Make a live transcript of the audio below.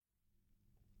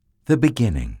The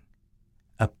beginning,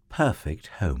 a perfect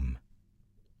home.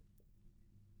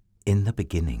 In the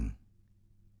beginning,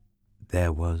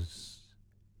 there was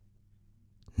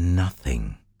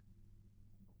nothing.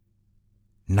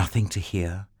 Nothing to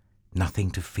hear, nothing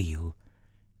to feel,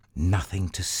 nothing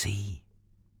to see.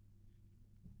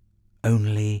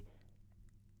 Only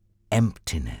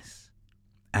emptiness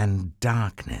and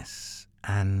darkness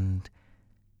and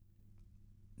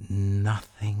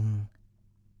nothing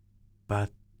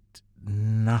but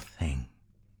nothing.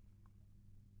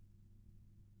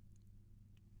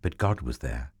 But God was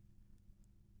there,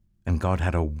 and God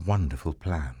had a wonderful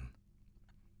plan.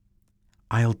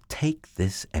 "I'll take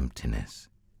this emptiness,"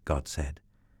 God said,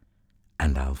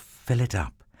 "and I'll fill it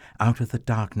up. Out of the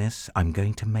darkness I'm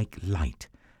going to make light,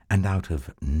 and out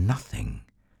of nothing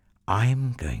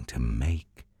I'm going to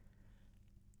make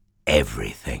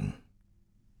everything."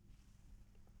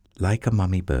 Like a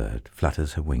mummy bird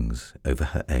flutters her wings over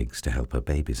her eggs to help her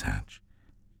babies hatch,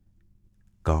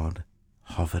 God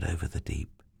hovered over the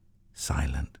deep,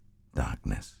 silent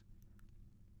darkness.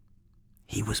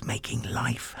 He was making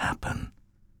life happen.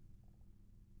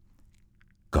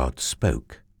 God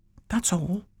spoke, that's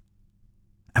all.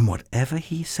 And whatever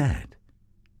he said,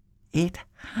 it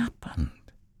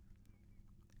happened.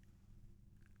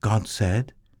 God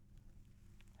said,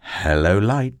 "Hello,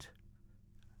 light,"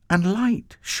 and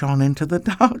light shone into the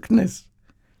darkness.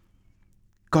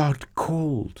 God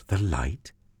called the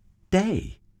light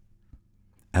day,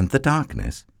 and the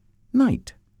darkness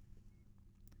night.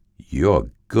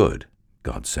 "You're good,"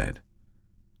 God said.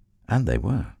 And they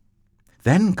were.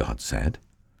 Then God said,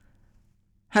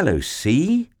 "Hello,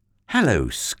 sea. Hello,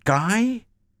 sky."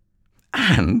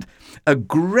 And a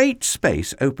great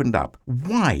space opened up,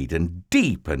 wide and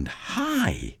deep and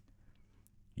high.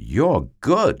 "You're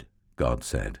good," God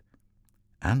said.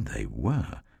 And they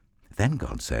were. Then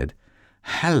God said,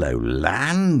 "Hello,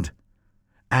 land."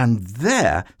 And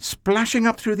there, splashing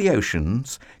up through the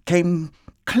oceans, came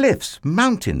cliffs,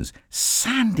 mountains,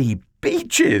 sandy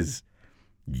beaches.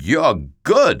 "You're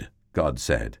good," God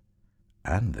said.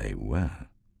 And they were.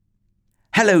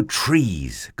 "Hello,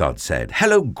 trees," God said.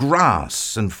 "Hello,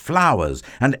 grass and flowers,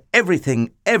 and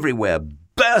everything everywhere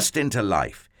burst into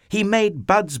life. He made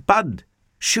buds bud,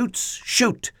 shoots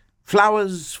shoot,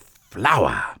 flowers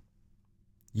flower."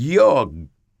 "You're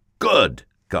good,"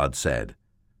 God said.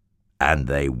 And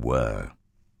they were.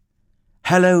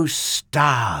 "Hello,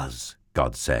 stars,"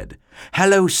 God said.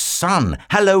 "Hello, sun,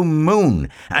 hello, moon,"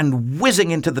 and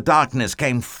whizzing into the darkness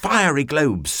came fiery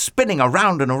globes, spinning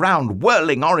around and around,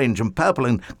 whirling orange and purple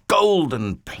and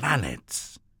golden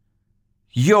planets.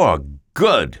 "You're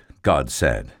good," God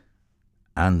said.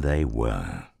 And they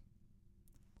were.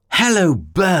 "Hello,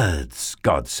 birds,"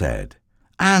 God said.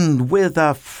 And with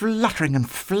a fluttering and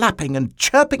flapping and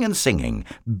chirping and singing,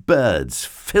 birds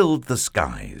filled the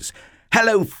skies.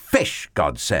 "Hello, fish,"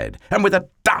 God said, and with a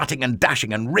darting and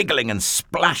dashing and wriggling and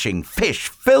splashing, fish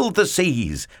filled the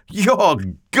seas. "You're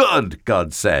good,"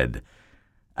 God said.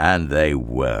 And they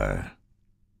were.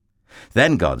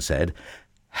 Then God said,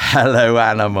 "Hello,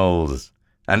 animals,"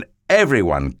 and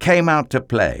everyone came out to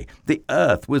play. The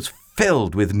earth was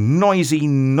filled with noisy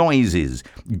noises,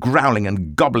 growling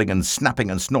and gobbling and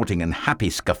snapping and snorting and happy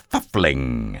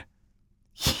scuffling.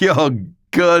 "You're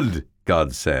good,"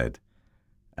 God said.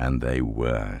 And they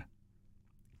were.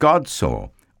 God saw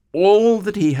all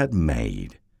that he had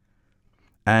made,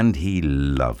 and he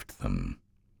loved them.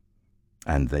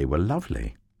 And they were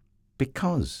lovely,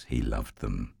 because he loved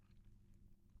them.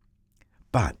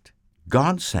 But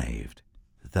God saved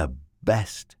the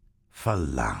best for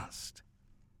last.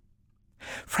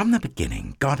 From the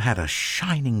beginning, God had a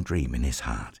shining dream in his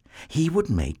heart. He would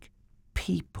make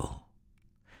people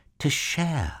to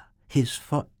share his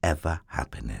forever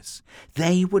happiness.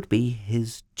 They would be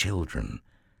his children,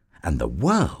 and the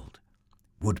world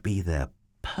would be their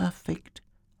perfect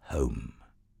home.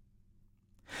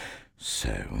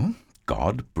 So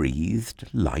God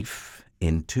breathed life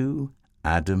into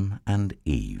Adam and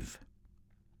Eve.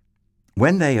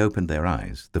 When they opened their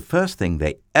eyes, the first thing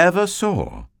they ever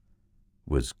saw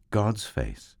was God's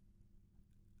face.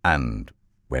 And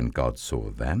when God saw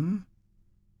them,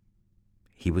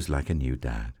 he was like a new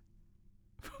dad.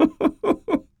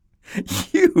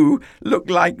 "You look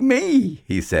like me,"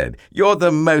 he said. "You're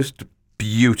the most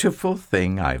beautiful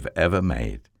thing I've ever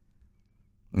made."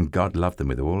 And God loved them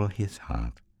with all his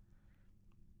heart.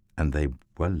 And they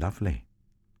were lovely,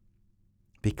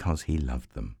 because he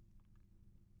loved them.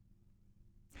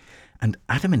 And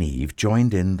Adam and Eve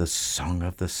joined in the song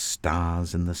of the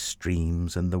stars and the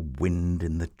streams and the wind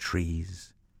in the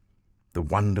trees, the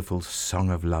wonderful song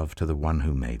of love to the one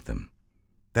who made them.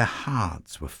 Their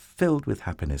hearts were filled with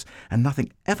happiness, and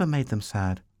nothing ever made them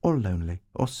sad or lonely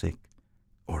or sick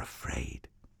or afraid.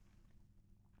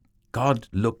 God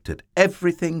looked at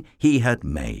everything he had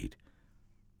made.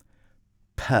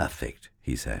 Perfect,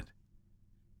 he said.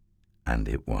 And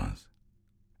it was.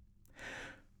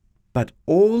 But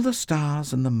all the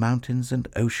stars and the mountains and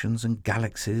oceans and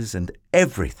galaxies and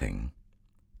everything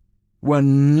were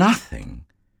nothing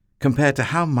compared to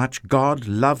how much God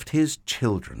loved his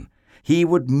children. He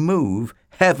would move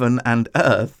heaven and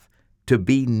earth to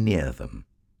be near them,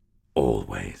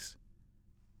 always.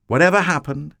 Whatever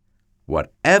happened,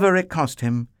 whatever it cost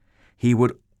him, he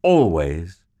would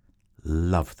always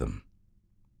love them.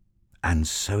 And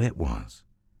so it was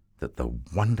that the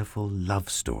wonderful love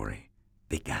story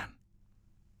began.